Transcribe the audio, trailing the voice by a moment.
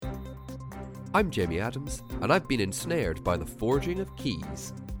I'm Jamie Adams, and I've been ensnared by the forging of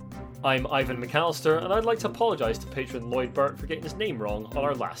keys. I'm Ivan McAllister, and I'd like to apologise to patron Lloyd Burt for getting his name wrong on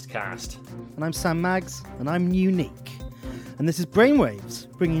our last cast. And I'm Sam Maggs, and I'm unique. And this is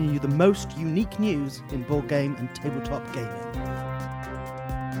Brainwaves, bringing you the most unique news in board game and tabletop gaming.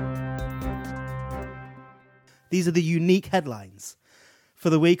 These are the unique headlines for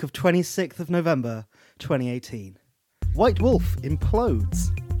the week of 26th of November 2018. White Wolf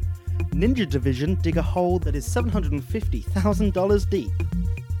implodes. Ninja Division dig a hole that is $750,000 deep.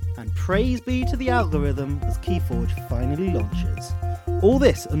 And praise be to the algorithm as Keyforge finally launches. All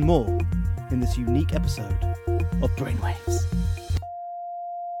this and more in this unique episode of Brainwaves.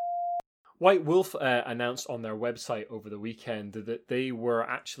 White Wolf announced on their website over the weekend that they were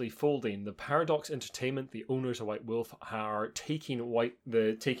actually folding. The Paradox Entertainment, the owners of White Wolf, are taking the White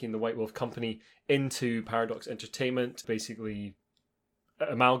Wolf company into Paradox Entertainment, basically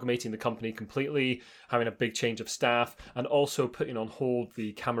amalgamating the company completely, having a big change of staff, and also putting on hold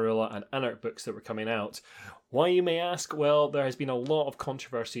the Camarilla and Anarch books that were coming out. Why, you may ask? Well, there has been a lot of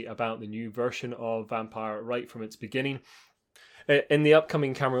controversy about the new version of Vampire right from its beginning. In the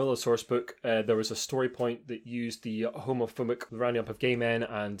upcoming Camarilla sourcebook, there was a story point that used the homophobic rounding up of gay men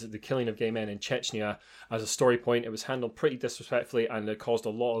and the killing of gay men in Chechnya as a story point. It was handled pretty disrespectfully, and it caused a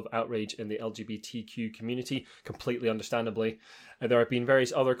lot of outrage in the LGBTQ community, completely understandably. There have been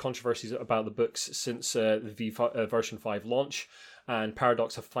various other controversies about the books since the version 5 launch, and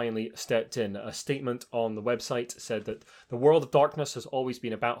Paradox have finally stepped in. A statement on the website said that the world of darkness has always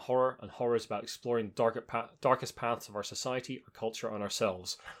been about horror, and horror is about exploring the darkest paths of our society, our culture, and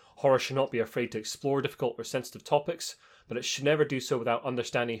ourselves. Horror should not be afraid to explore difficult or sensitive topics, but it should never do so without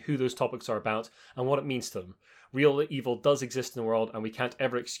understanding who those topics are about and what it means to them. Real evil does exist in the world, and we can't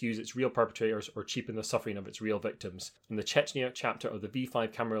ever excuse its real perpetrators or cheapen the suffering of its real victims. In the Chechnya chapter of the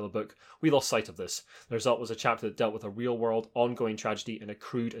V5 Camarilla book, we lost sight of this. The result was a chapter that dealt with a real-world, ongoing tragedy in a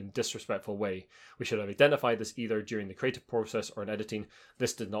crude and disrespectful way. We should have identified this either during the creative process or in editing.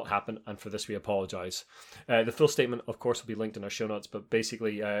 This did not happen, and for this we apologise. The full statement, of course, will be linked in our show notes, but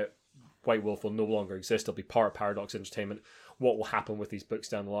basically White Wolf will no longer exist. It'll be part of Paradox Entertainment. What will happen with these books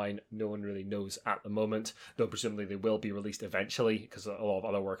down the line, no one really knows at the moment, though presumably they will be released eventually because a lot of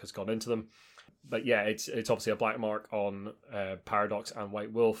other work has gone into them. But yeah, it's obviously a black mark on Paradox and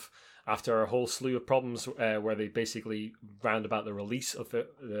White Wolf after a whole slew of problems where they basically round about the release of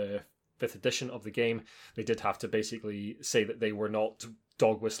the 5th edition of the game. They did have to basically say that they were not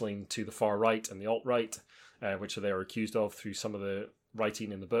dog whistling to the far right and the alt-right, which they are accused of through some of the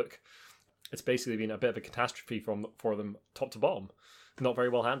writing in the book. It's basically been a bit of a catastrophe for them top to bottom. Not very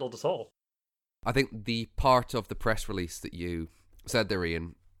well handled at all. I think the part of the press release that you said there,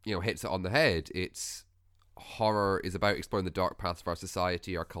 Ian, hits it on the head. It's horror is about exploring the dark paths of our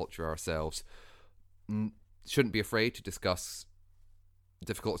society, our culture, ourselves. Shouldn't be afraid to discuss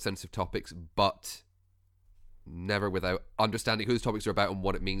difficult, sensitive topics, but never without understanding who those topics are about and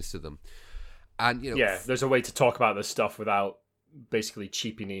what it means to them. And there's a way to talk about this stuff without basically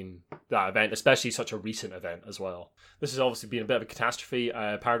cheapening that event, especially such a recent event as well. This has obviously been a bit of a catastrophe.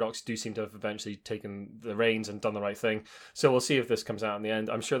 Paradox do seem to have eventually taken the reins and done the right thing. So we'll see if this comes out in the end.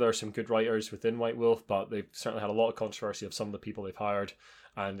 I'm sure there are some good writers within White Wolf, but they've certainly had a lot of controversy of some of the people they've hired,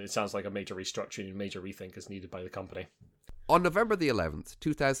 and it sounds like a major restructuring and major rethink is needed by the company. On November the 11th,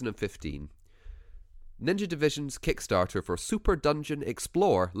 2015, Ninja Division's Kickstarter for Super Dungeon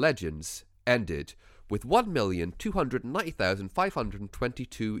Explore Legends ended with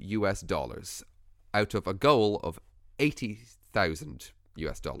 $1,290,522 out of a goal of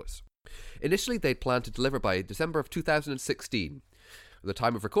 $80,000. Initially, they'd planned to deliver by December of 2016. At the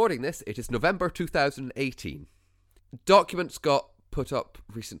time of recording this, it is November 2018. Documents got put up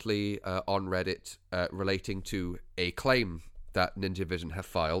recently on Reddit relating to a claim that Ninja Division have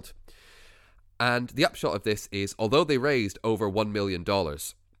filed. And the upshot of this is, although they raised over $1 million,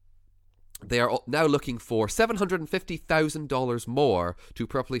 they are now looking for $750,000 more to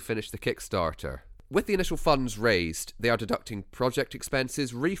properly finish the Kickstarter. With the initial funds raised, they are deducting project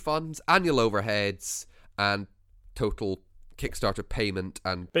expenses, refunds, annual overheads, and total Kickstarter payment,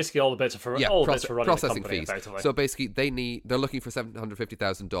 and basically all the bits for running processing the company, fees. effectively. So basically, they're looking for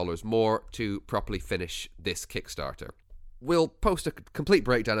 $750,000 more to properly finish this Kickstarter. We'll post a complete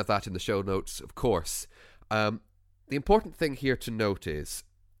breakdown of that in the show notes, of course. The important thing here to note is,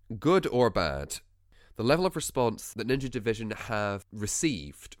 good or bad, the level of response that Ninja Division have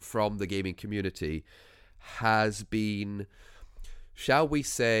received from the gaming community has been, shall we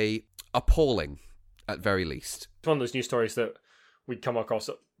say, appalling, at very least. It's one of those news stories that we come across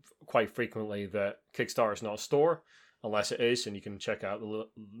quite frequently, that Kickstarter is not a store, unless it is, and you can check out the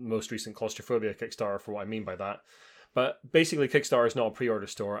most recent Claustrophobia Kickstarter for what I mean by that. But basically, Kickstarter is not a pre-order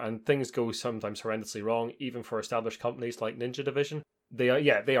store, and things go sometimes horrendously wrong, even for established companies like Ninja Division. They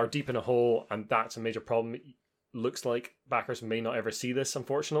are deep in a hole, and that's a major problem. It looks like backers may not ever see this,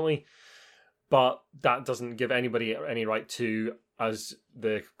 unfortunately, but that doesn't give anybody any right to, as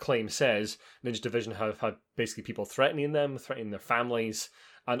the claim says, Ninja Division have had basically people threatening them, threatening their families,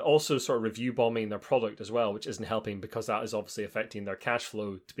 and also sort of review bombing their product as well, which isn't helping because that is obviously affecting their cash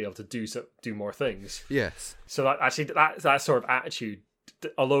flow to be able to do more things. Yes. So that sort of attitude,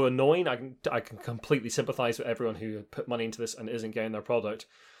 although annoying, I can completely sympathise with everyone who put money into this and isn't getting their product.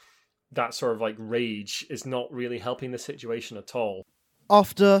 That sort of like rage is not really helping the situation at all.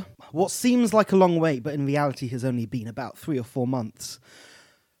 After what seems like a long wait, but in reality has only been about 3 or 4 months,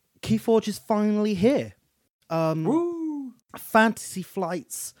 Keyforge is finally here. Woo! Fantasy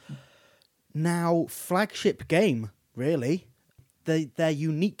Flight's now flagship game, really. Their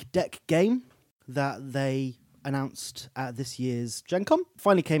unique deck game that they announced at this year's Gen Con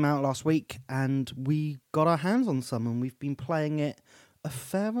finally came out last week, and we got our hands on some, and we've been playing it a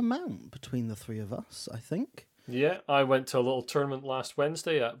fair amount between the three of us, I think. Yeah, I went to a little tournament last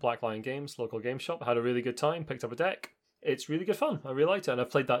Wednesday at Black Lion Games, local game shop. Had a really good time, picked up a deck. It's really good fun. I really liked it, and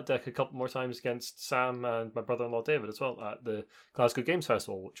I've played that deck a couple more times against Sam and my brother-in-law David as well at the Glasgow Games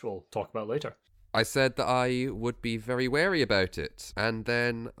Festival, which we'll talk about later. I said that I would be very wary about it, and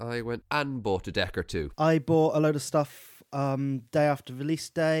then I went and bought a deck or two. I bought a load of stuff day after release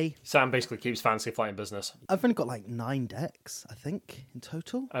day. Sam basically keeps Fantasy Flight in business. I've only got like 9 decks, I think, in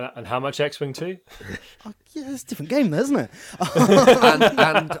total. And how much X-Wing 2? Yeah, it's a different game there, isn't it?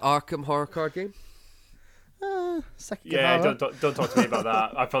 and Arkham Horror Card Game. Second Yeah, Gavara. don't talk to me about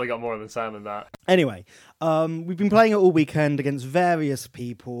that. I've probably got more than Sam in that. Anyway, we've been playing it all weekend against various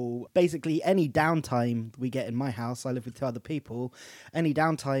people. Basically, any downtime we get in my house, I live with 2 other people, any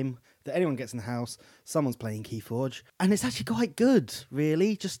downtime that anyone gets in the house, someone's playing Keyforge. And it's actually quite good,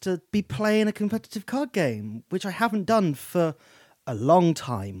 really, just to be playing a competitive card game, which I haven't done for a long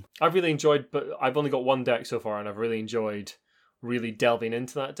time. I've really enjoyed, but I've only got 1 deck so far, and I've really enjoyed really delving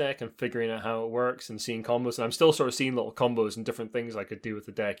into that deck and figuring out how it works and seeing combos. And I'm still sort of seeing little combos and different things I could do with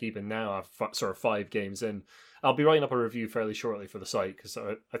the deck even now. I've sort of 5 games in. I'll be writing up a review fairly shortly for the site because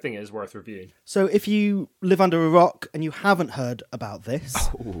I think it is worth reviewing. So if you live under a rock and you haven't heard about this,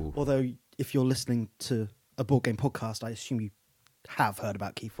 Ooh. although if you're listening to a board game podcast, I assume you have heard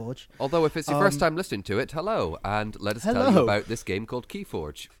about Keyforge. Although if it's your first time listening to it, hello, and let us tell you Hello. about this game called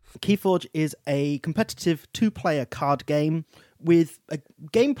Keyforge. Keyforge is a competitive 2-player card game with a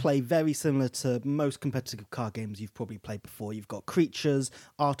gameplay very similar to most competitive card games you've probably played before. You've got creatures,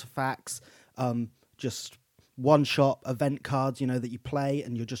 artifacts, just one-shot event cards, that you play,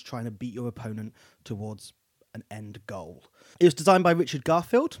 and you're just trying to beat your opponent towards an end goal. It was designed by Richard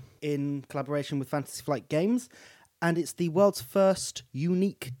Garfield in collaboration with Fantasy Flight Games, and it's the world's first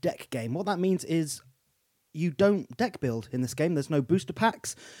unique deck game. What that means is you don't deck build in this game. There's no booster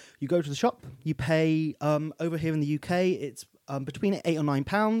packs. You go to the shop, you pay, over here in the UK, it's between £8 or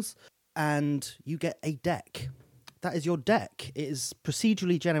 £9, and you get a deck. That is your deck. It is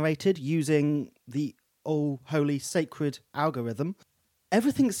procedurally generated using the all holy sacred algorithm.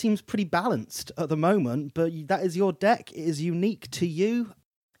 Everything seems pretty balanced at the moment, but that is your deck. It is unique to you,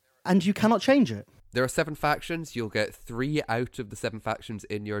 and you cannot change it. There are 7 factions. You'll get 3 out of the 7 factions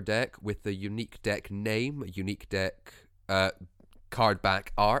in your deck with a unique deck name, a unique deck card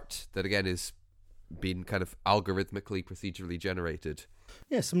back art that again is being kind of algorithmically, procedurally generated.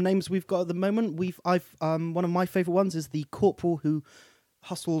 Yeah, some names we've got at the moment. One of my favourite ones is the Corporal who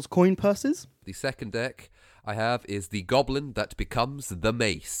hustles coin purses. The second deck I have is the Goblin that becomes the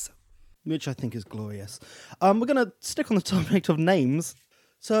Mace, which I think is glorious. We're going to stick on the topic of names.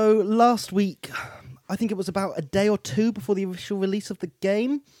 So last week, I think it was about a day or 2 before the official release of the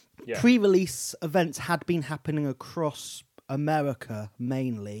game. Yeah. Pre-release events had been happening across America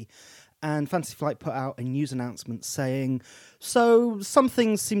mainly, and Fantasy Flight put out a news announcement saying, so some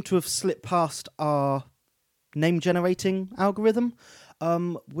things seem to have slipped past our name-generating algorithm,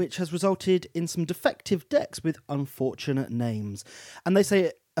 which has resulted in some defective decks with unfortunate names. And they say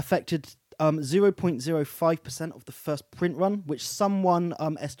it affected 0.05% of the first print run, which someone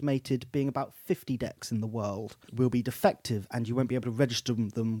estimated being about 50 decks in the world will be defective, and you won't be able to register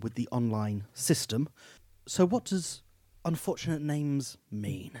them with the online system. So what does unfortunate names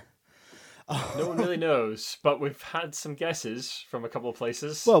mean? No one really knows, but we've had some guesses from a couple of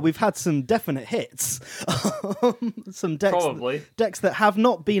places. Well, we've had some definite hits. Some decks, Probably. decks that have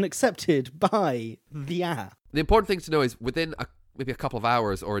not been accepted by the app. The important thing to know is within maybe a couple of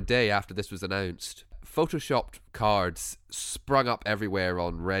hours or a day after this was announced, photoshopped cards sprung up everywhere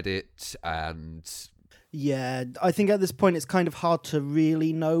on Reddit, and Yeah, I think at this point it's kind of hard to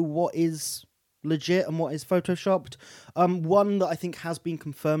really know what is legit and what is photoshopped. One that I think has been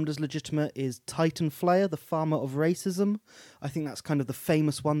confirmed as legitimate is Titan Flayer, the Farmer of Racism. I think that's kind of the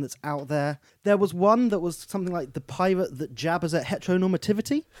famous one that's out there. There was one that was something like the pirate that jabbers at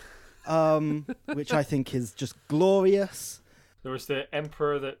heteronormativity, which I think is just glorious. There was the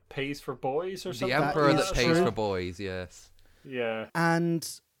Emperor that pays for boys or something. the Emperor that pays true. for boys, yes. Yeah. And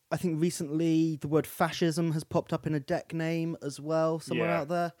I think recently the word fascism has popped up in a deck name as well, somewhere Yeah. out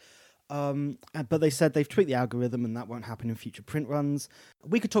there. But they said they've tweaked the algorithm and that won't happen in future print runs.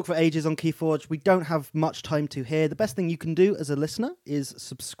 We could talk for ages on Keyforge. We don't have much time to here. The best thing you can do as a listener is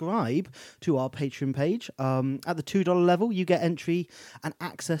subscribe to our Patreon page. At the $2 level, you get entry and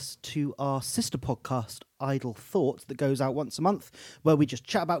access to our sister podcast, Idle Thoughts, that goes out once a month, where we just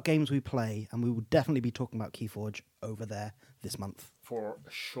chat about games we play, and we will definitely be talking about Keyforge over there this month. For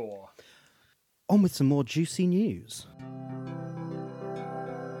sure. On with some more juicy news.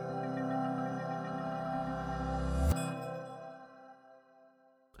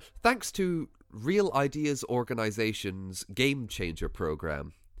 Thanks to Real Ideas Organization's Game Changer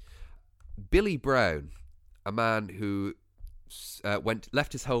program, Billy Brown, a man who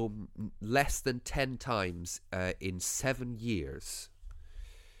left his home less than 10 times in 7 years,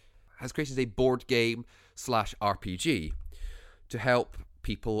 has created a board game / RPG to help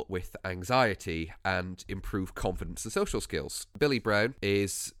people with anxiety and improve confidence and social skills. Billy Brown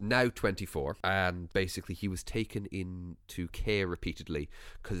is now 24, and basically he was taken into care repeatedly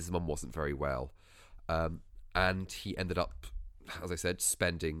because his mum wasn't very well. And he ended up, as I said,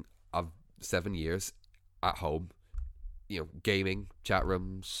 spending 7 years at home, gaming, chat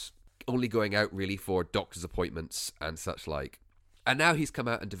rooms, only going out really for doctor's appointments and such like. And now he's come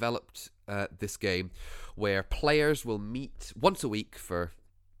out and developed this game where players will meet once a week for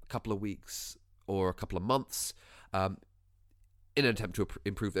a couple of weeks or a couple of months in an attempt to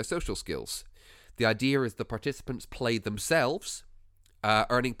improve their social skills. The idea is the participants play themselves,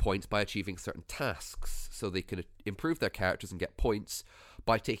 earning points by achieving certain tasks, so they can improve their characters and get points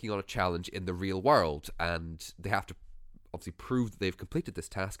by taking on a challenge in the real world. And they have to obviously prove that they've completed this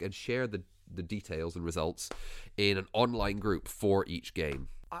task and share the details and results in an online group for each game.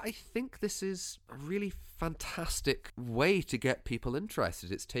 I think this is a really fantastic way to get people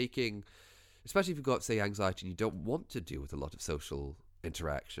interested. It's taking, especially if you've got, say, anxiety and you don't want to deal with a lot of social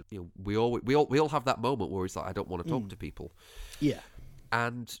interaction. We all have that moment where it's like, I don't want to talk to people. Yeah.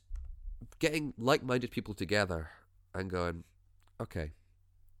 And getting like-minded people together and going, okay,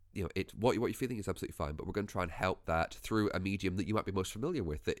 what you're feeling is absolutely fine, but we're going to try and help that through a medium that you might be most familiar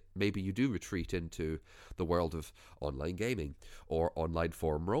with, that maybe you do retreat into the world of online gaming or online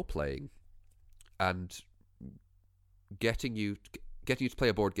forum role-playing, and getting you to play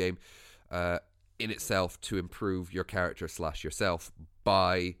a board game in itself to improve your character / yourself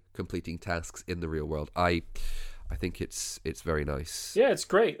by completing tasks in the real world. I think it's very nice. Yeah, it's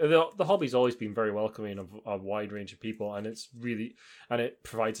great. The hobby's always been very welcoming of a wide range of people, and it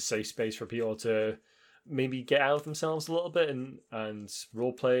provides a safe space for people to maybe get out of themselves a little bit and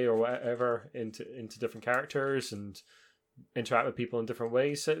role play or whatever into different characters and interact with people in different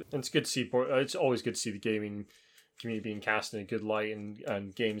ways. So, and it's good to see. It's always good to see the gaming community being cast in a good light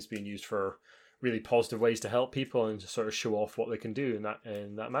and games being used for really positive ways to help people and to sort of show off what they can do in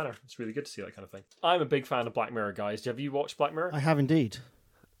that manner. It's really good to see that kind of thing. I'm a big fan of Black Mirror, guys. Have you watched Black Mirror? I have indeed.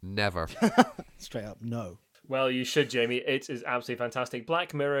 Never. Straight up, no. Well, you should, Jamie. It is absolutely fantastic.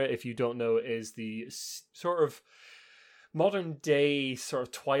 Black Mirror, if you don't know, is the sort of modern day sort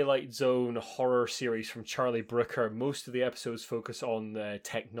of Twilight Zone horror series from Charlie Brooker. Most of the episodes focus on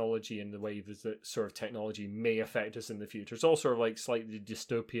technology and the way that sort of technology may affect us in the future. It's all sort of like slightly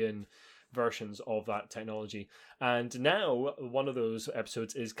dystopian versions of that technology. And now one of those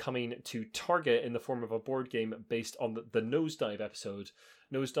episodes is coming to Target in the form of a board game based on the Nosedive episode.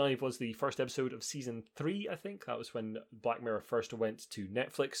 Nosedive was the first episode of season 3, I think. That was when Black Mirror first went to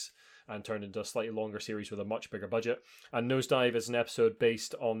Netflix and turned into a slightly longer series with a much bigger budget. And Nosedive is an episode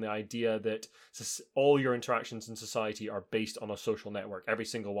based on the idea that all your interactions in society are based on a social network, every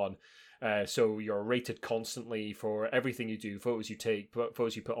single one. So you're rated constantly for everything you do, photos you take,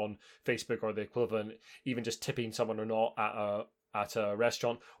 photos you put on Facebook or the equivalent, even just tipping someone or not at a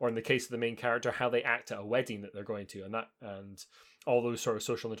restaurant, or in the case of the main character, how they act at a wedding that they're going to, and all those sort of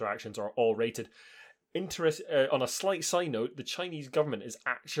social interactions are all rated. On a slight side note, the Chinese government is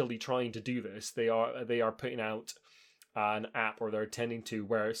actually trying to do this. They are putting out an app, or they're intending to,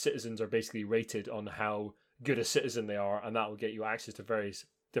 where citizens are basically rated on how good a citizen they are, and that will get you access to various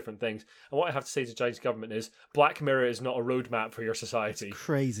different things. And what I have to say to Chinese government is Black Mirror is not a roadmap for your society.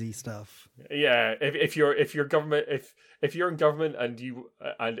 Crazy stuff. Yeah, if you're in government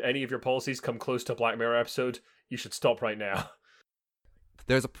and any of your policies come close to a Black Mirror episode, you should stop right now.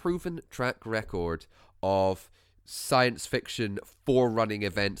 There's a proven track record of science fiction forerunning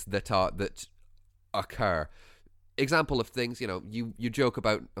events that occur. Example of things, you joke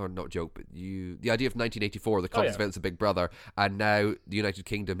about, or not joke, but the idea of 1984, the Commonwealth events of Big Brother, and now the United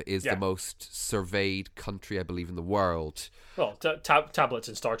Kingdom is the most surveyed country, I believe, in the world. Well, tablets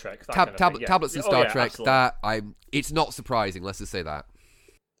in Star Trek. Tablets in Star Trek. Absolutely. It's not surprising. Let's just say that.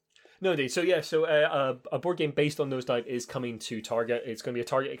 No, indeed. So a board game based on Nosedive is coming to Target. It's going to be a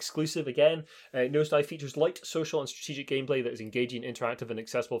Target exclusive again. Nosedive features light, social, and strategic gameplay that is engaging, interactive, and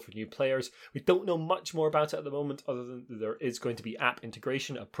accessible for new players. We don't know much more about it at the moment, other than there is going to be app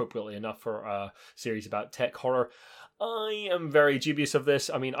integration, appropriately enough for a series about tech horror. I am very dubious of this.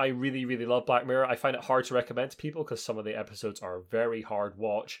 I mean, I really, really love Black Mirror. I find it hard to recommend to people because some of the episodes are very hard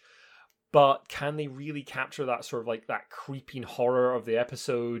watch. But can they really capture that sort of like that creeping horror of the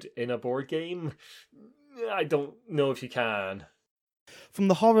episode in a board game? I don't know if you can. From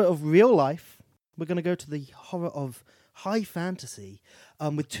the horror of real life, we're going to go to the horror of high fantasy,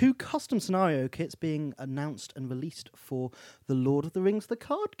 with 2 custom scenario kits being announced and released for the Lord of the Rings, the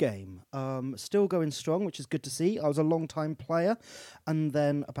card game. Still going strong, which is good to see. I was a long-time player, and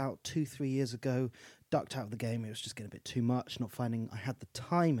then about 2-3 years ago, ducked out of the game. It was just getting a bit too much, not finding I had the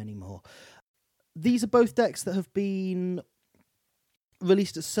time anymore. These are both decks that have been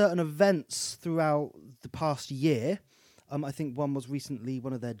released at certain events throughout the past year. I think one was recently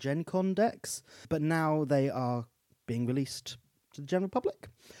one of their Gen Con decks, but now they are being released to the general public.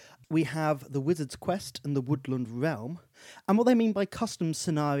 We have the Wizard's Quest and the Woodland Realm. And what they mean by custom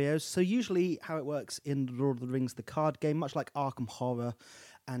scenarios, so usually how it works in Lord of the Rings, the card game, much like Arkham Horror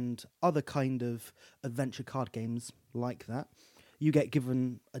and other kind of adventure card games like that, you get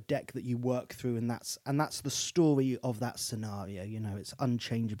given a deck that you work through, and that's the story of that scenario. It's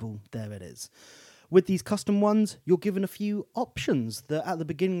unchangeable. There it is. With these custom ones, you're given a few options that at the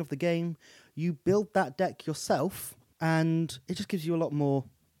beginning of the game, you build that deck yourself, and it just gives you a lot more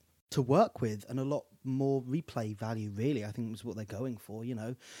to work with and a lot more replay value, really, I think is what they're going for,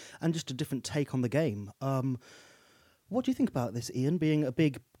 and just a different take on the game. What do you think about this, Ian, being a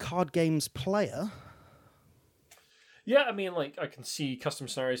big card games player? Yeah, I mean, I can see custom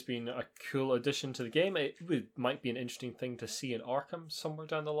scenarios being a cool addition to the game. It might be an interesting thing to see in Arkham somewhere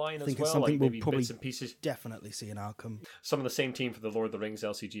down the line as well. I think it's something we'll maybe probably bits and pieces. Definitely see in Arkham. Some of the same team for the Lord of the Rings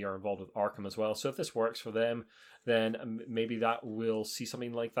LCG are involved with Arkham as well. So if this works for them, then maybe that will see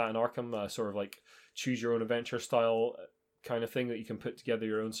something like that in Arkham, sort of like choose your own adventure style kind of thing that you can put together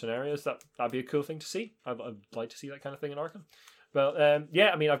your own scenarios. That'd be a cool thing to see. I'd like to see that kind of thing in Arkham. Well,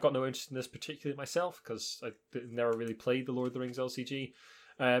 I mean, I've got no interest in this particularly myself because I never really played the Lord of the Rings LCG.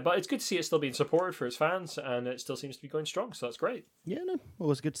 But it's good to see it still being supported for its fans, and it still seems to be going strong, so that's great. Yeah, no,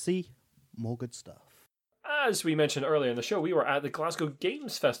 always good to see more good stuff. As we mentioned earlier in the show, we were at the Glasgow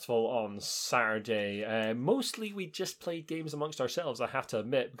Games Festival on Saturday. Mostly we just played games amongst ourselves, I have to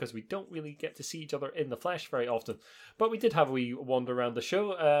admit, because we don't really get to see each other in the flesh very often. But we did have a wee wander around the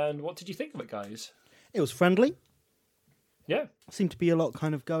show, and what did you think of it, guys? It was friendly. Yeah. Seemed to be a lot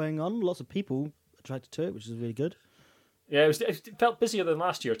kind of going on. Lots of people attracted to it, which is really good. Yeah, it felt busier than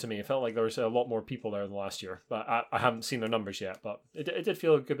last year to me. It felt like there was a lot more people there than last year. But I haven't seen their numbers yet. But it did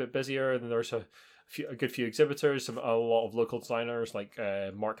feel a good bit busier. And there was a good few exhibitors, a lot of local designers like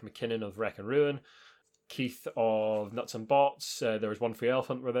Mark McKinnon of Wreck and Ruin, Keith of Nuts and Bots. There was One Free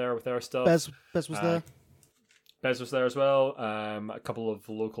Elephant were there with their stuff. Bez was there. Bez was there as well. A couple of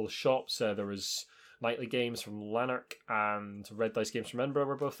local shops. There was Nightly Games from Lanark and Red Dice Games from Edinburgh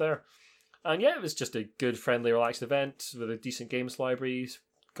were both there. And yeah, it was just a good, friendly, relaxed event with a decent games library.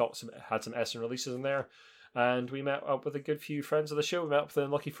 Had some Essen releases in there. And we met up with a good few friends of the show. We met up with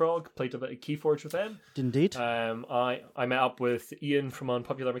Lucky Frog, played a bit of Keyforge with them. Indeed. I met up with Ian from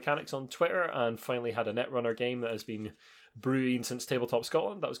Unpopular Mechanics on Twitter and finally had a Netrunner game that has been brewing since Tabletop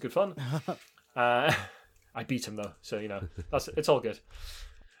Scotland. That was good fun. I beat him though, so it's all good.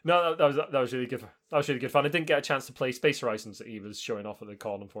 No, that was really good. That was really good fun. I didn't get a chance to play Space Horizons that he was showing off at the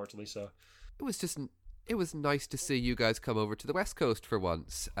con, unfortunately. So it was nice to see you guys come over to the West Coast for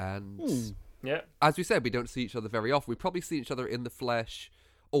once. And yeah, as we said, we don't see each other very often. We probably see each other in the flesh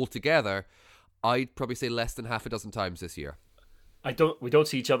altogether. I'd probably say less than half a dozen times this year. We don't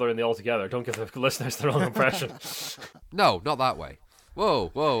see each other in the altogether. Don't give the listeners the wrong impression. No, not that way.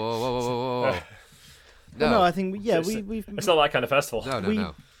 Whoa. No, I think we've. It's not that kind of festival.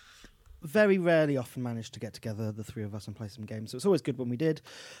 No. very rarely often manage to get together, the three of us, and play some games. So it's always good when we do.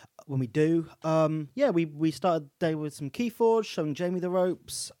 We started the day with some Keyforge, showing Jamie the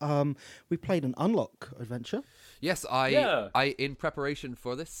ropes. We played an Unlock adventure. Yes, I in preparation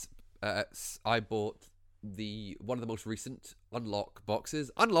for this, I bought one of the most recent Unlock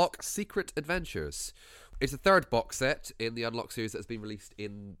boxes, Unlock Secret Adventures. It's the third box set in the Unlock series that's been released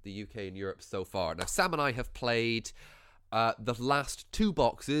in the UK and Europe so far. Now, Sam and I have played the last two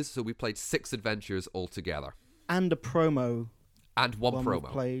boxes, so we played 6 adventures altogether. And a promo. And one promo. We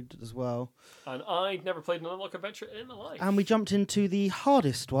played as well. And I'd never played an Unlock adventure in my life. And we jumped into the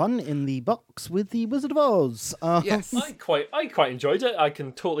hardest one in the box with the Wizard of Oz. Yes. I quite enjoyed it. I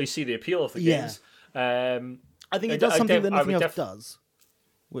can totally see the appeal of the games. I think it does something that nothing else does,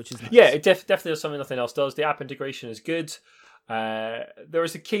 which is nice. Yeah, it definitely does something nothing else does. The app integration is good. There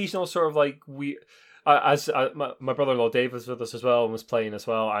is occasional sort of like my brother-in-law Dave was with us as well and was playing as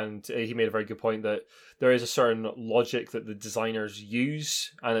well, and he made a very good point that there is a certain logic that the designers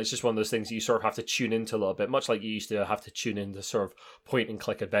use, and it's just one of those things that you sort of have to tune into a little bit, much like you used to have to tune into sort of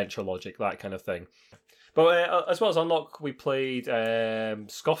point-and-click adventure logic, that kind of thing. But as well as Unlock, we played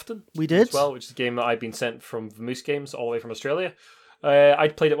Scofton. We did as well, which is a game that I'd been sent from Moose Games all the way from Australia.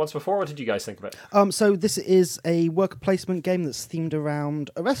 I'd played it once before. What did you guys think of it? So this is a worker placement game that's themed around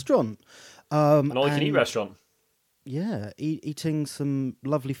a restaurant. An all-you-can-eat restaurant. Yeah, eating some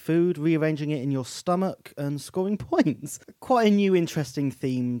lovely food, rearranging it in your stomach, and scoring points. Quite a new, interesting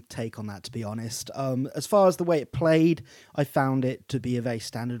theme take on that, to be honest. As far as the way it played, I found it to be a very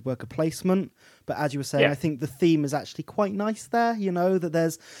standard worker placement. But as you were saying, I think the theme is actually quite nice there, that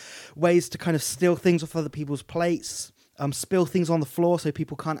there's ways to kind of steal things off other people's plates, spill things on the floor so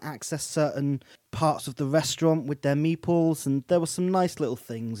people can't access certain parts of the restaurant with their meeples, and there were some nice little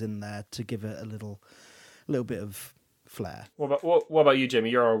things in there to give it a little bit of flair. What about you, Jimmy?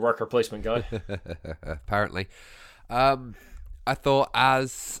 You're a worker placement guy. Apparently. I thought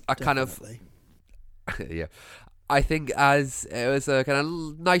as a Definitely. kind of... yeah. I think as it was a kind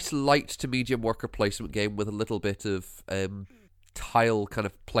of nice light to medium worker placement game with a little bit of tile kind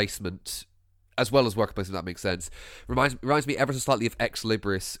of placement as well as worker placement, that makes sense. Reminds me ever so slightly of Ex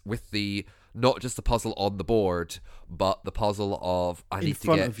Libris with the... not just the puzzle on the board, but the puzzle of in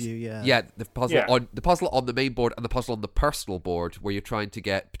front of you, the puzzle on the main board and the puzzle on the personal board, where you're trying to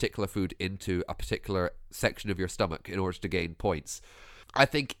get particular food into a particular section of your stomach in order to gain points. I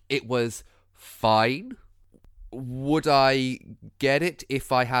think it was fine. Would I get it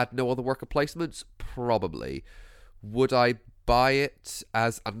if I had no other worker placements? Probably. Would I buy it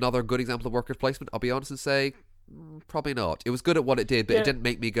as another good example of worker placement? I'll be honest and say, probably not. It was good at what it did, but it didn't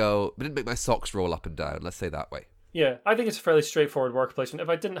make my socks roll up and down, let's say that way. Yeah, I think it's a fairly straightforward worker placement. If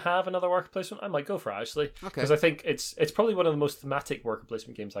I didn't have another worker placement, I might go for it, actually. Okay. Because I think it's probably one of the most thematic worker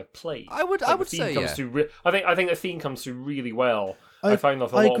placement games I've played. I would say, yeah. I think the theme comes through really well. I find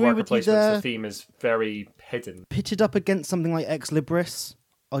that a lot of worker placements, the theme is very hidden. Pitted up against something like Ex Libris,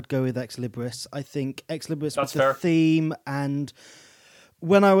 I'd go with Ex Libris. I think Ex Libris with the theme, and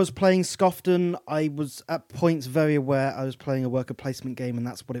when I was playing Scofton, I was at points very aware I was playing a worker placement game, and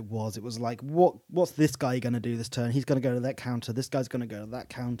that's what it was. It was like, what's this guy going to do this turn? He's going to go to that counter. This guy's going to go to that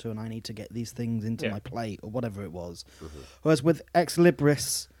counter, and I need to get these things into my plate, or whatever it was. Mm-hmm. Whereas with Ex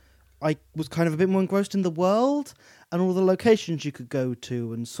Libris, I was kind of a bit more engrossed in the world and all the locations you could go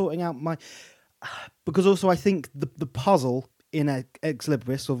to and sorting out my... Because also I think the puzzle in Ex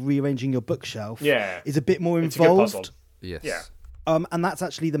Libris, of rearranging your bookshelf, is a bit more involved. It's a good puzzle. Yes. Yeah. And that's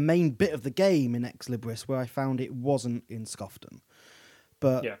actually the main bit of the game in Ex Libris, where I found it wasn't in Scofton.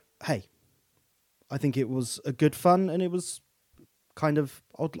 But hey, I think it was a good fun, and it was kind of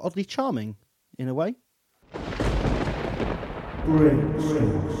oddly charming in a way.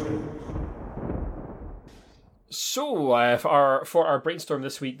 So, for our brainstorm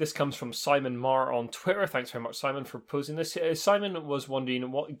this week, this comes from Simon Marr on Twitter. Thanks very much, Simon, for posing this. Simon was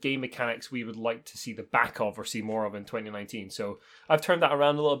wondering what game mechanics we would like to see the back of or see more of in 2019. So, I've turned that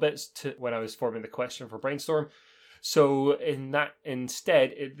around a little bit to when I was forming the question for brainstorm. So,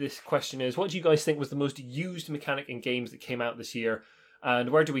 this question is, what do you guys think was the most used mechanic in games that came out this year?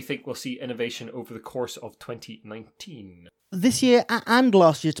 And where do we think we'll see innovation over the course of 2019? This year and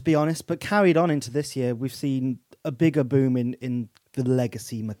last year, to be honest, but carried on into this year, we've seen a bigger boom in the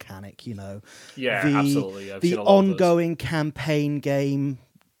legacy mechanic, Yeah, absolutely. The ongoing campaign game,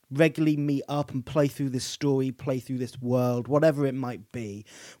 regularly meet up and play through this story, play through this world, whatever it might be.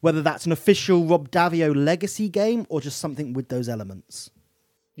 Whether that's an official Rob Daviau legacy game or just something with those elements.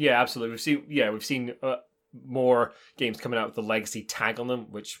 Yeah, absolutely. We've seen more games coming out with the legacy tag on them,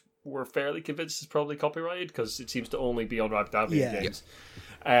 which we're fairly convinced is probably copyrighted because it seems to only be on Rapid Albion Yeah. games.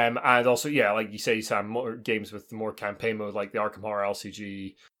 And also, like you say, Sam, more games with more campaign mode, like the Arkham Horror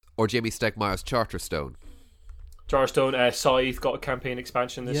LCG, Or Jamie Stegmaier's Charterstone. Charterstone, Scythe got a campaign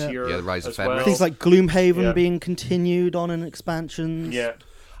expansion this year. Yeah, the Rise of as Fenris. well. Things like Gloomhaven Yeah. being continued on in expansions. Yeah.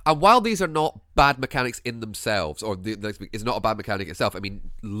 And while these are not bad mechanics in themselves, or it's not a bad mechanic itself, I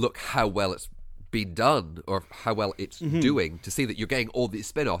mean, look how well it's been done, or how well it's doing, to see that you're getting all these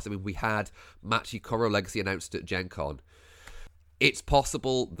spin-offs. I mean, we had Machi Koro Legacy announced at Gen Con. It's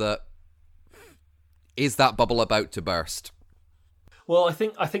possible that... Is that bubble about to burst? Well, I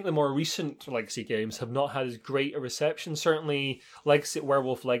think the more recent Legacy games have not had as great a reception. Certainly,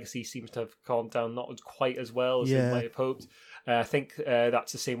 Werewolf Legacy seems to have calmed down not quite as well as they might have hoped. I think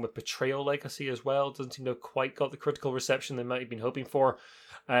that's the same with Betrayal Legacy as well. It doesn't seem to have quite got the critical reception they might have been hoping for.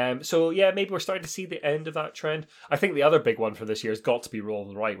 So yeah, maybe we're starting to see the end of that trend. I think the other big one for this year has got to be Roll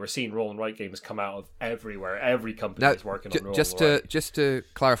and Write. We're seeing Roll and Write games come out of everywhere. Every company is working on Roll and Write. Just to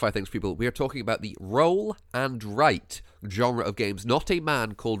clarify things, people, we are talking about the Roll and Write genre of games, not a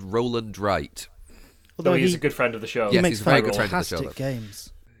man called Roland Wright. Although he's a good friend of the show. He Yes, makes he's a very good friend of the show. fantastic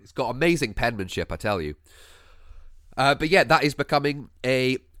games. He's got amazing penmanship, I tell you. But yeah, that is becoming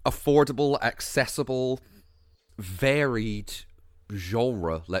a affordable, accessible, varied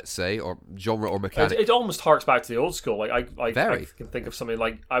genre, let's say, or genre or mechanic. It almost harks back to the old school. Like I can think of something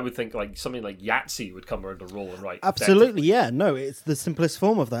like something like Yahtzee would come under Roll and Write. Absolutely, yeah. No, it's the simplest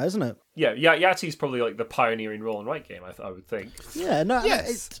form of that, isn't it? Yeah, Yahtzee's probably like the pioneering Roll and Write game. I would think. Yeah, no,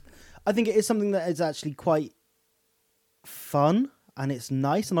 Yes. I think it is something that is actually quite fun and it's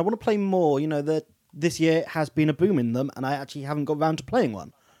nice, and I want to play more. You know, this year has been a boom in them, and I actually haven't got around to playing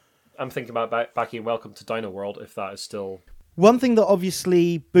one. I'm thinking about backing Welcome to Dino World if that is still. One thing that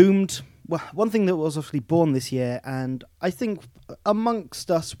obviously boomed, well, one thing that was obviously born this year, and I think amongst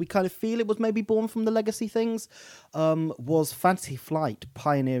us, we kind of feel it was maybe born from the legacy things, was Fantasy Flight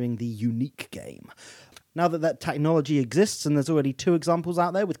pioneering the unique game. Now that technology exists, and there's already 2 examples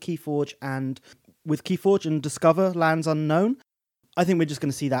out there with Keyforge and Discover Lands Unknown, I think we're just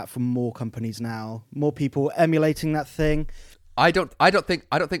going to see that from more companies now, more people emulating that thing. I don't think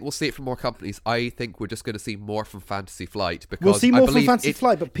we'll see it from more companies. I think we're just going to see more from Fantasy Flight, because We'll see more I from believe Fantasy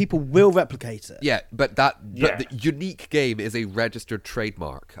Flight, but people will replicate it. Yeah, but the unique game is a registered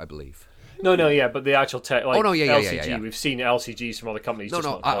trademark, I believe. No, but the actual tech, like LCG, yeah. we've seen LCGs from other companies.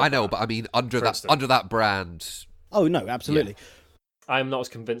 I know, but I mean under that brand. Oh no, absolutely. Yeah. I'm not as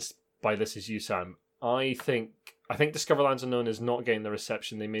convinced by this as you, Sam. I think Discover Lands Unknown is not getting the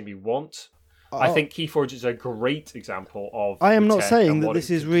reception they maybe want. I think Keyforge is a great example of. I am not tech saying and that what this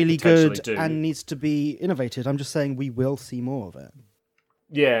it is could really potentially good do. and needs to be innovated. I'm just saying we will see more of it.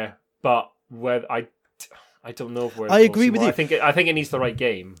 Yeah, but I don't know where. I agree with you. I think it needs the right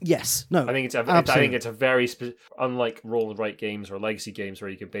game. Yes, no, I think it's a very unlike Roll and Write games or legacy games where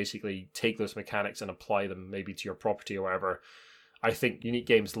you can basically take those mechanics and apply them maybe to your property or whatever. I think unique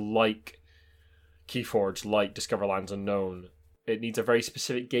games like Keyforge, like Discover Lands Unknown, it needs a very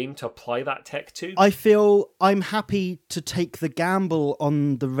specific game to apply that tech to. I feel I'm happy to take the gamble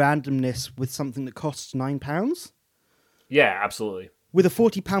on the randomness with something that costs £9. Yeah, absolutely. With a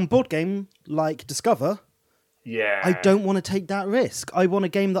 £40 board game like Discover, yeah, I don't want to take that risk. I want a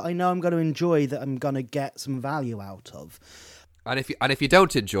game that I know I'm going to enjoy, that I'm going to get some value out of. And if you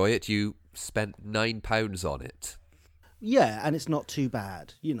don't enjoy it, you spent £9 on it. Yeah, and it's not too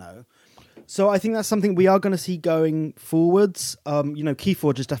bad, you know. So I think that's something we are going to see going forwards.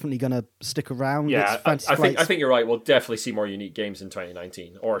 Keyforge is definitely going to stick around. Yeah, I think you're right. We'll definitely see more unique games in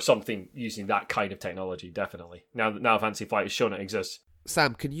 2019, or something using that kind of technology. Definitely. Now Fantasy Flight has shown it exists.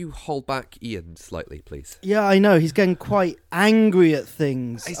 Sam, can you hold back Ian slightly, please? Yeah, I know. He's getting quite angry at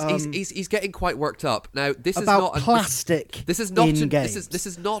things. He's getting quite worked up. Now, this is about not plastic. This is not in games. This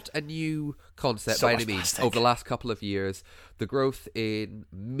is not a new concept So by much any means. plastic. Over the last couple of years, the growth in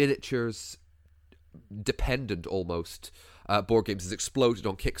miniatures dependent almost board games has exploded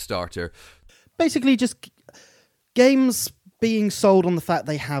on Kickstarter. Basically, just games being sold on the fact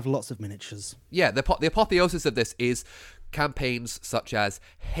they have lots of miniatures. Yeah, the apotheosis of this is campaigns such as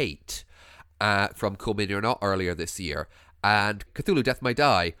Hate from Cool Mini or Not earlier this year, and Cthulhu Death May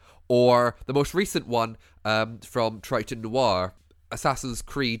Die, or the most recent one from Triton Noir, Assassin's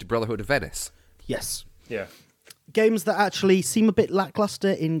Creed Brotherhood of Venice. Yes. Yeah. Games that actually seem a bit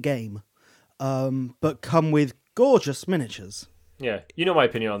lackluster in game, but come with gorgeous miniatures. Yeah. You know my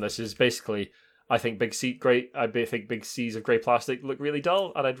opinion on this is basically, I think Big C's of grey plastic look really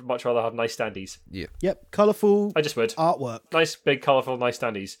dull, and I'd much rather have nice standees. Yeah. Yep, colourful I just would. artwork. Nice, big, colourful, nice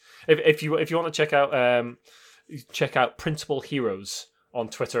standees. If you want to check out Principal Heroes on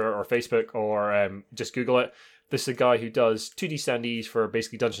Twitter or Facebook or just Google it. This is a guy who does 2D standees for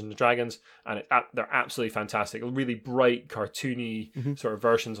basically Dungeons and Dragons, and they're absolutely fantastic. Really bright, cartoony sort of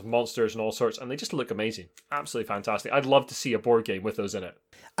versions of monsters and all sorts, and they just look amazing. Absolutely fantastic. I'd love to see a board game with those in it.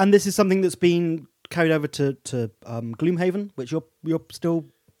 And this is something that's been carried over to Gloomhaven, which you're still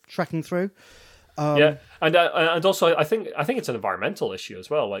tracking through. Yeah, and also I think it's an environmental issue as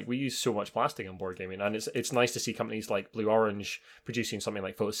well. Like, we use so much plastic on board gaming, and it's nice to see companies like Blue Orange producing something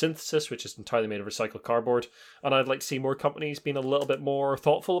like Photosynthesis, which is entirely made of recycled cardboard. And I'd like to see more companies being a little bit more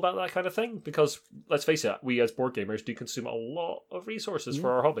thoughtful about that kind of thing, because let's face it, we as board gamers do consume a lot of resources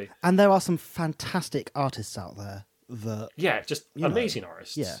for our hobby. And there are some fantastic artists out there that just amazing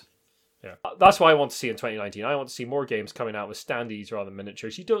artists. Yeah. Yeah, that's what I want to see in 2019. I want to see more games coming out with standees rather than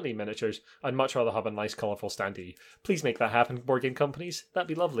miniatures. You don't need miniatures. I'd much rather have a nice, colourful standee. Please make that happen, board game companies. That'd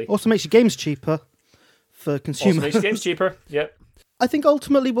be lovely. Also makes your games cheaper for consumers. Also makes your games cheaper, yep. I think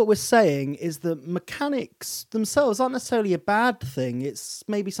ultimately what we're saying is that mechanics themselves aren't necessarily a bad thing. It's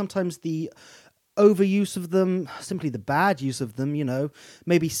maybe sometimes the overuse of them, simply the bad use of them,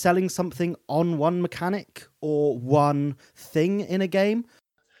 maybe selling something on one mechanic or one thing in a game.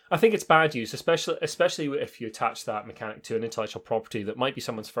 I think it's bad use, especially if you attach that mechanic to an intellectual property that might be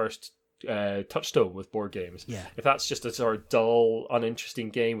someone's first touchstone with board games. Yeah. If that's just a sort of dull, uninteresting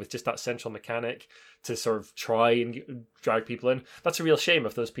game with just that central mechanic to sort of try and drag people in, that's a real shame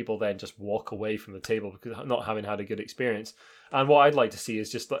if those people then just walk away from the table because not having had a good experience. And what I'd like to see is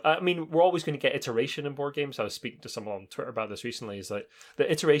just, we're always going to get iteration in board games. I was speaking to someone on Twitter about this recently, is that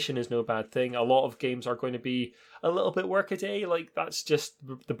the iteration is no bad thing. A lot of games are going to be a little bit workaday. Like, that's just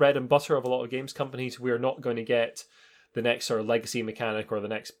the bread and butter of a lot of games companies. We're not going to get the next sort of legacy mechanic or the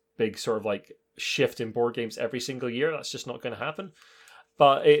next big sort of like shift in board games every single year. That's just not going to happen.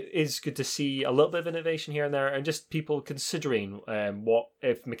 But it is good to see a little bit of innovation here and there, and just people considering what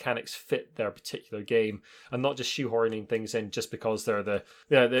if mechanics fit their particular game, and not just shoehorning things in just because they're the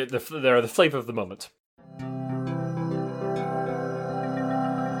flavor of the moment.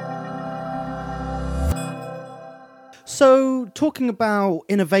 So, talking about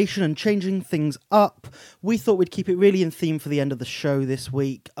innovation and changing things up, we thought we'd keep it really in theme for the end of the show this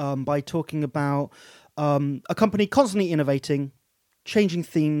week by talking about a company constantly innovating, changing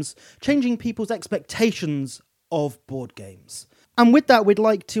themes, changing people's expectations of board games. And with that, we'd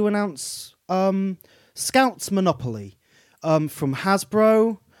like to announce Scouts Monopoly from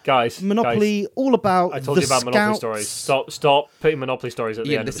Hasbro. Guys, Monopoly, all about I told the you about Scouts. Monopoly stories. Stop putting Monopoly stories at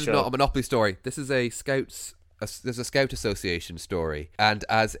the end of the show. This is not a Monopoly story. This is a there's a Scout Association story, and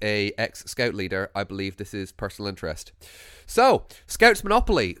as a ex-Scout leader, I believe this is personal interest. So, Scouts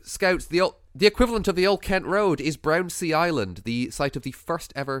Monopoly. Scouts, the equivalent of the Old Kent Road is Brownsea Island, the site of the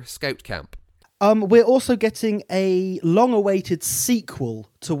first ever Scout camp. We're also getting a long-awaited sequel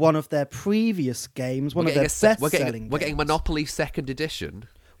to one of their previous games, one of their best-selling We're getting games. Monopoly Second Edition.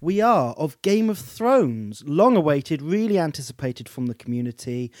 We are, of Game of Thrones. Long-awaited, really anticipated from the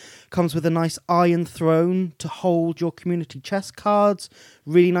community. Comes with a nice iron throne to hold your community chess cards.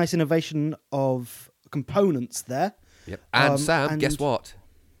 Really nice innovation of components there. Yep. And Sam, guess what?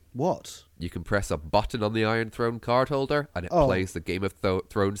 What? You can press a button on the Iron Throne card holder and it plays the Game of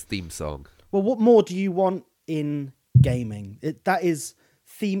Thrones theme song. Well, what more do you want in gaming? That is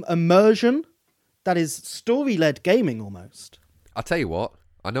theme immersion. That is story-led gaming almost. I'll tell you what.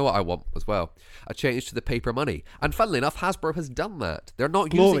 I know what I want as well. A change to the paper money. And funnily enough, Hasbro has done that. They're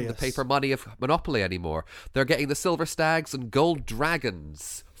not using the paper money of Monopoly anymore. They're getting the Silver Stags and Gold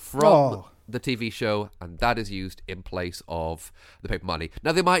Dragons from the TV show, and that is used in place of the paper money.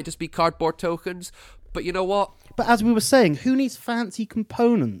 Now, they might just be cardboard tokens, but you know what? But as we were saying, who needs fancy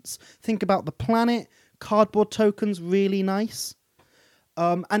components? Think about the planet, cardboard tokens, really nice.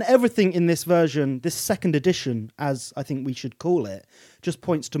 And everything in this version, this second edition, as I think we should call it, just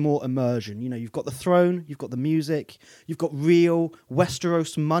points to more immersion. You've got the throne, you've got the music, you've got real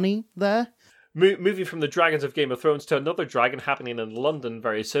Westeros money there. Moving from the dragons of Game of Thrones to another dragon happening in London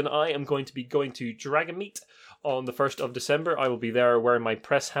very soon, I am going to be going to Dragon Meet on the 1st of December. I will be there wearing my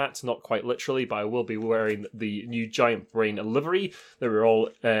press hat, not quite literally, but I will be wearing the new Giant Brain livery that we're all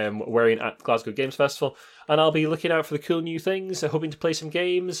wearing at Glasgow Games Festival. And I'll be looking out for the cool new things, hoping to play some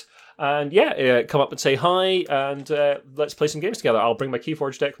games. And come up and say hi, and let's play some games together. I'll bring my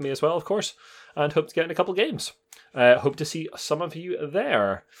Keyforge deck with me as well, of course, and hope to get in a couple games. Hope to see some of you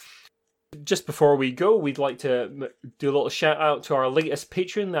there. Just before we go, we'd like to do a little shout out to our latest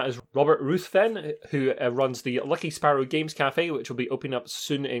patron, that is Robert Ruthven, who runs the Lucky Sparrow Games Cafe, which will be opening up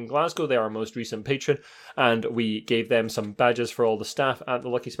soon in Glasgow. They are our most recent patron, and we gave them some badges for all the staff at the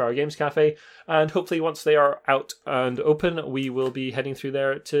Lucky Sparrow Games Cafe. And hopefully once they are out and open, we will be heading through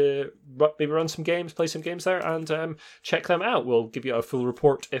there to maybe run some games, play some games there, and check them out. We'll give you a full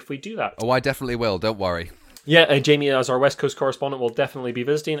report if we do that. Oh, I definitely will, don't worry. Yeah, Jamie, as our West Coast correspondent, will definitely be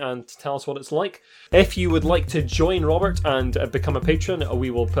visiting and tell us what it's like. If you would like to join Robert and become a patron,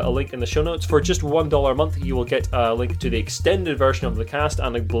 we will put a link in the show notes. For just $1 a month, you will get a link to the extended version of the cast,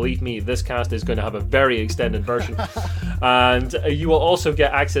 and believe me, this cast is going to have a very extended version. And you will also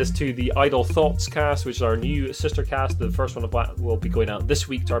get access to the Idle Thoughts cast, which is our new sister cast. The first one of that will be going out this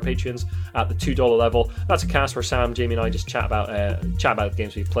week to our patrons at the $2 level. That's a cast where Sam, Jamie, and I just chat about the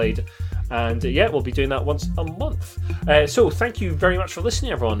games we've played. And yeah, we'll be doing that once a month. So thank you very much for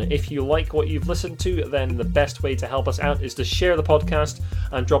listening, everyone. If you like what you've listened to, then the best way to help us out is to share the podcast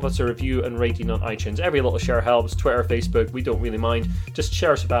and drop us a review and rating on iTunes. Every little share helps. Twitter, Facebook, we don't really mind. Just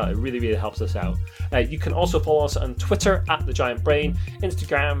share us about it. It really, really helps us out. You can also follow us on Twitter at The Giant Brain,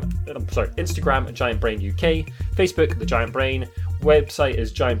 Instagram at Giant Brain UK, Facebook The Giant Brain, website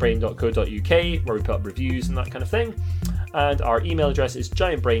is giantbrain.co.uk, where we put up reviews and that kind of thing. And our email address is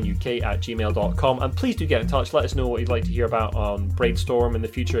giantbrainuk@gmail.com. And please do get in touch. Let us know what you'd like to hear about on Brainstorm in the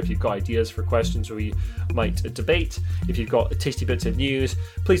future. If you've got ideas for questions we might debate, if you've got tasty bits of news,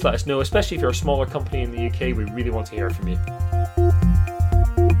 please let us know. Especially if you're a smaller company in the UK, we really want to hear from you.